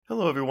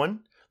Hello,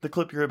 everyone. The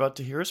clip you're about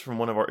to hear is from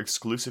one of our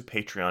exclusive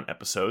Patreon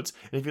episodes,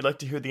 and if you'd like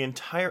to hear the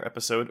entire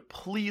episode,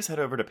 please head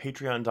over to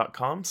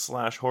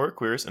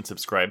patreon.com/horrorqueers and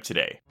subscribe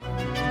today.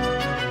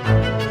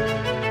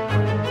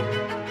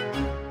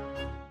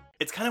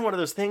 It's kind of one of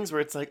those things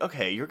where it's like,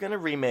 okay, you're going to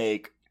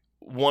remake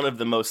one of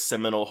the most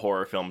seminal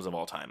horror films of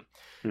all time.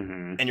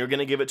 Mm-hmm. And you're going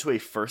to give it to a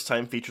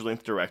first-time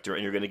feature-length director,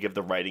 and you're going to give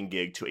the writing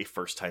gig to a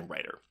first-time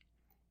writer.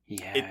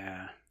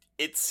 Yeah.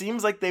 It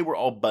seems like they were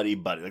all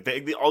buddy-buddy. Like,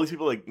 all these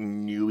people, like,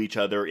 knew each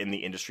other in the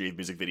industry of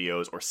music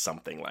videos or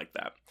something like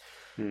that.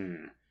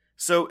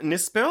 So,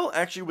 Nispel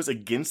actually was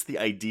against the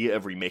idea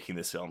of remaking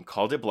this film,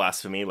 called it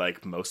blasphemy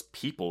like most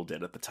people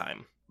did at the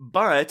time.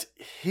 But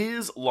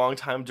his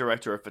longtime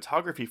director of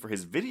photography for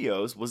his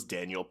videos was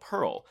Daniel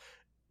Pearl.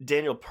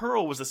 Daniel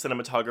Pearl was the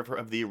cinematographer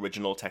of the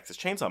original Texas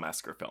Chainsaw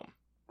Massacre film.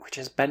 Which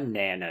is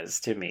bananas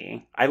to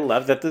me. I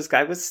love that this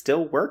guy was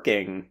still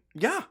working.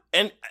 Yeah,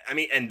 and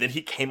then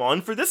he came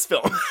on for this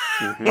film.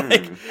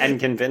 Mm-hmm. And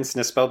convinced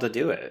Nispel to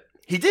do it.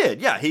 He did,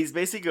 yeah. He's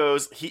basically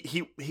goes,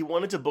 he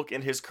wanted to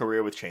bookend his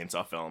career with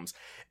chainsaw films.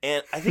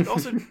 And I think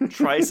also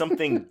try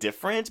something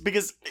different,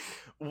 because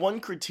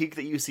one critique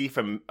that you see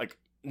from, like,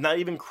 not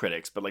even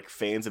critics, but like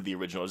fans of the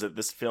original is that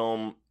this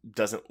film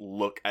doesn't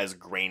look as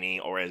grainy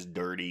or as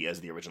dirty as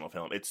the original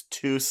film. It's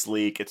too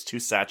sleek, it's too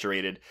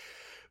saturated.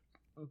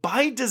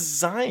 By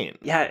design.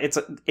 Yeah,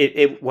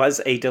 it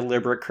was a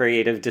deliberate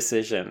creative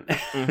decision.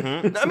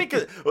 Mm-hmm. I mean,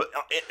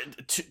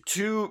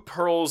 to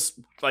Pearl's,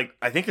 like,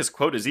 I think his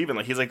quote is even,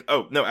 like, he's like,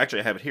 oh, no, actually,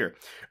 I have it here.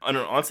 On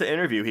an onset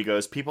interview, he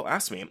goes, people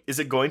ask me, is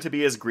it going to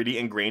be as gritty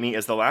and grainy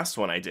as the last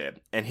one I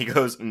did? And he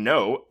goes,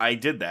 no, I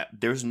did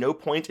that. There's no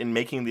point in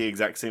making the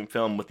exact same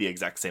film with the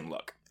exact same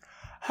look.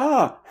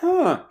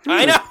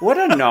 I know. What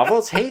a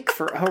novel take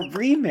for a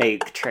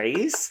remake,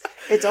 Trace.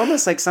 It's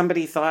almost like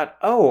somebody thought,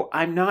 oh,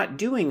 I'm not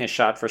doing a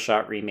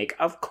shot-for-shot remake.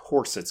 Of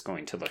course it's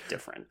going to look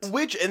different.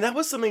 And that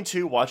was something,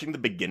 too, watching the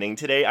beginning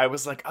today, I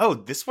was like, oh,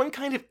 this one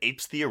kind of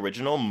apes the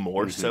original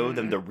more so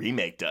than the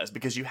remake does,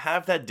 because you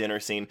have that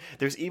dinner scene.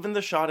 There's even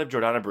the shot of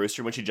Jordana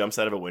Brewster when she jumps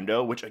out of a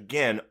window, which,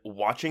 again,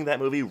 watching that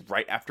movie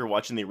right after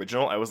watching the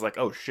original, I was like,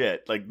 oh,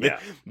 shit. Like,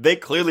 they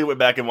clearly went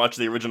back and watched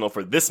the original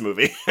for this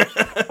movie.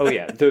 Oh,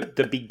 yeah.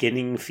 The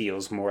beginning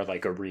feels more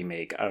like a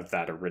remake of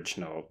that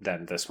original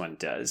than this one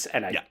does.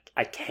 And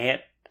I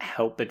can't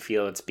help but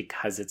feel it's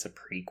because it's a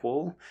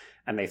prequel.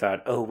 And they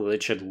thought, oh, well,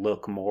 it should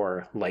look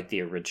more like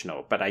the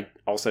original. But I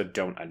also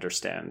don't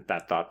understand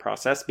that thought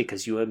process,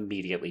 because you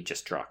immediately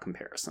just draw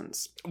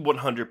comparisons.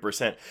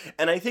 100%.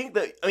 And I think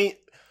that, I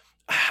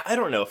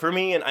don't know. For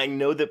me, and I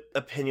know that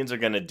opinions are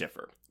going to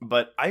differ,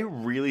 but I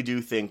really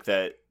do think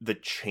that the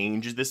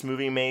changes this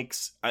movie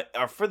makes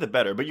are for the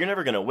better, but you're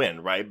never going to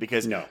win, right?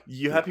 Because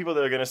you have people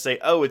that are going to say,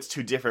 oh, it's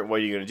too different,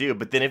 what are you going to do?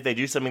 But then if they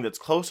do something that's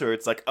closer,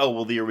 it's like, oh,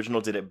 well, the original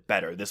did it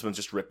better. This one's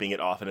just ripping it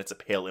off, and it's a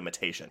pale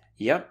imitation.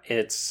 Yep.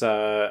 It's,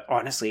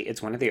 honestly,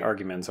 it's one of the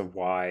arguments of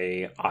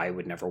why I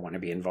would never want to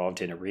be involved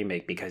in a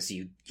remake, because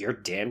you're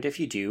damned if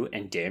you do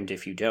and damned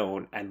if you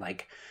don't. And,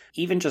 like,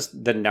 even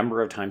just the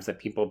number of times that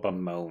people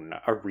bemoan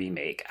a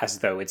remake as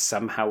though it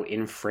somehow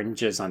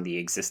infringes on the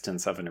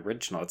existence of an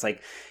original. It's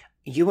like,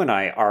 you and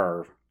I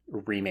are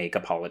remake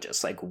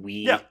apologists. Like,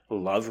 we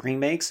love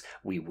remakes.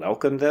 We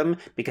welcome them,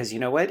 because you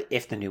know what?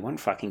 If the new one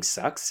fucking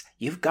sucks,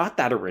 you've got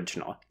that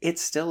original.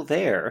 It's still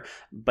there,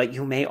 but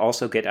you may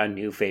also get a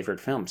new favorite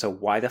film. So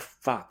why the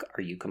fuck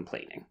are you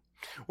complaining?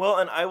 Well,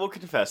 and I will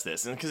confess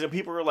this, and because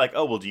people are like,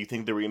 oh, well, do you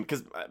think the remake,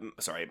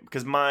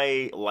 because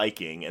my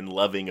liking and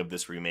loving of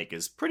this remake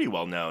is pretty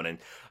well known, and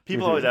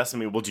people always ask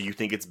me, well, do you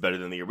think it's better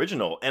than the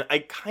original? And I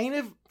kind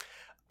of,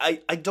 I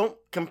don't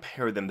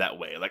compare them that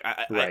way. Like,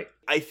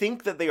 I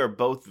think that they are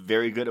both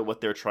very good at what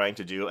they're trying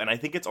to do, and I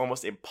think it's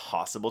almost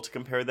impossible to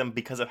compare them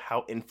because of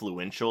how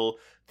influential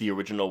the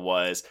original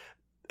was.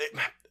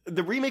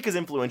 The remake is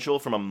influential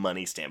from a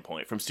money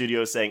standpoint, from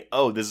studios saying,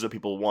 oh, this is what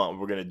people want,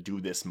 we're going to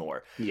do this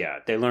more. Yeah,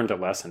 they learned a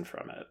lesson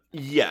from it.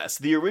 Yes,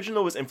 the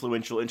original was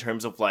influential in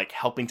terms of, like,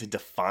 helping to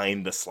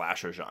define the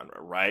slasher genre,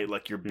 right?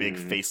 Like your big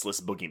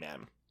faceless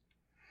boogeyman.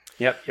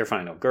 Yep, your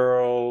final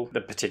girl,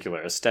 the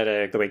particular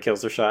aesthetic, the way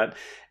kills are shot.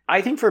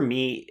 I think for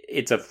me,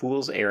 it's a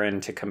fool's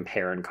errand to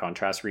compare and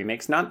contrast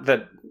remakes. Not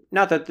that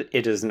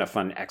it isn't a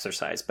fun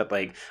exercise, but,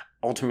 like,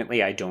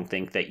 ultimately, I don't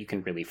think that you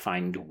can really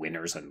find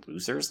winners and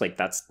losers. Like,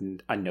 that's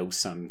a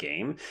no-sum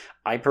game.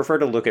 I prefer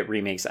to look at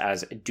remakes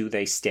as, do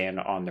they stand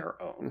on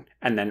their own?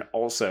 And then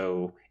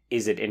also,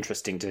 is it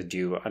interesting to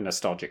do a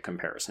nostalgic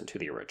comparison to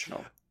the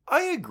original?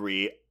 I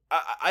agree.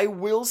 I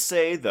will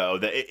say, though,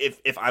 that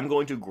if I'm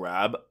going to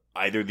grab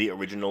either the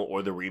original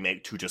or the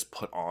remake to just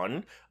put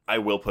on, I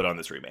will put on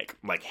this remake.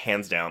 Like,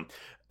 hands down.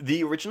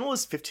 The original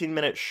is 15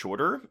 minutes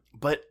shorter,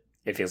 but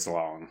it feels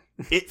long.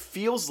 It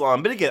feels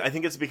long, but again, I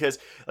think it's because,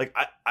 like,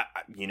 I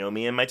you know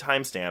me and my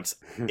timestamps.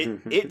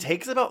 It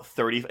takes about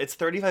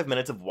 35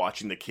 minutes of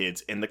watching the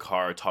kids in the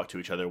car talk to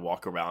each other,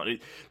 walk around.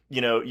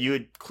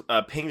 You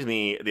had pinged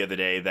me the other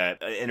day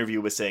that an interview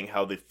was saying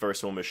how the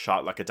first one was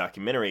shot like a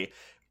documentary,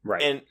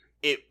 right? And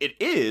it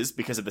is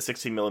because of the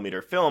 16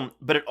 millimeter film,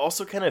 but it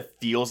also kind of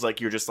feels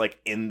like you're just like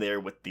in there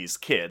with these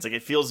kids. Like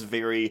it feels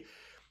very,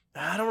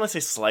 I don't want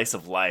to say slice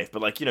of life,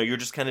 but like, you know, you're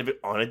just kind of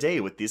on a day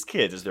with these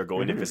kids as they're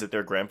going to visit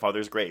their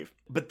grandfather's grave.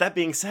 But that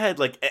being said,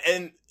 like,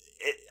 and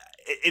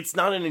it's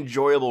not an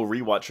enjoyable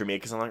rewatch for me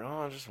because I'm like,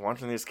 oh, I'm just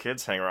watching these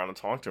kids hang around and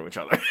talk to each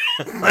other.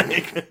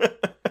 Like,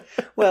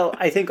 well,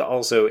 I think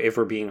also, if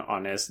we're being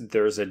honest,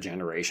 there's a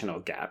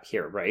generational gap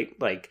here, right?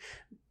 Like,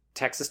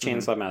 Texas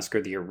Chainsaw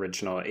Massacre, the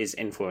original, is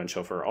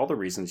influential for all the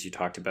reasons you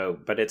talked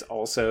about, but it's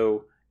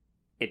also,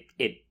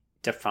 it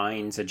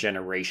defines a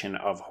generation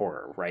of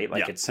horror, right?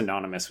 Like, it's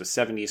synonymous with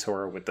 70s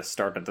horror, with the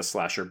start of the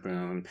slasher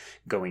boom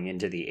going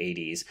into the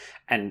 80s.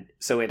 And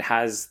so it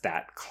has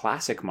that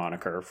classic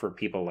moniker for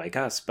people like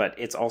us, but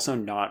it's also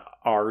not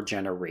our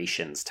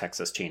generation's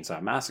Texas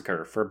Chainsaw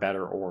Massacre, for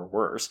better or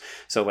worse.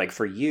 So, like,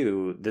 for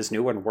you, this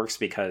new one works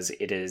because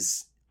it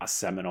is a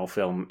seminal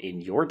film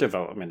in your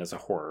development as a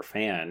horror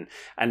fan,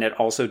 and it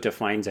also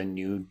defines a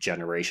new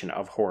generation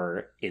of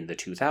horror in the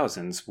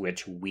 2000s,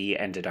 which we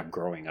ended up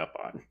growing up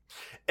on.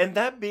 And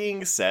that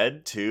being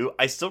said, too,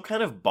 I still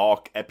kind of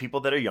balk at people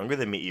that are younger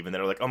than me, even,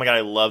 that are like, oh my god,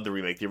 I love the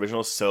remake, the original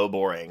is so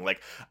boring.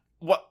 Like,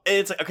 what?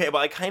 It's like, okay,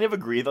 well, I kind of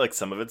agree that like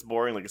some of it's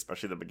boring, like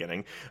especially the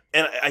beginning.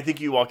 And I think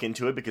you walk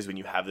into it because when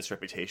you have this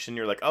reputation,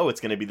 you're like, oh, it's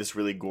going to be this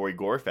really gory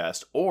gore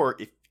fest. Or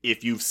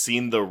if you've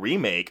seen the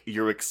remake,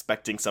 you're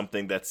expecting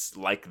something that's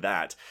like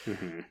that.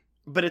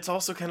 But it's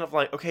also kind of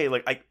like, okay,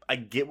 like I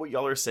get what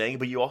y'all are saying,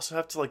 but you also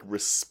have to like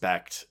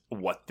respect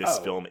what this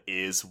film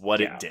is, what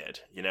it did,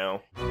 you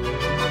know?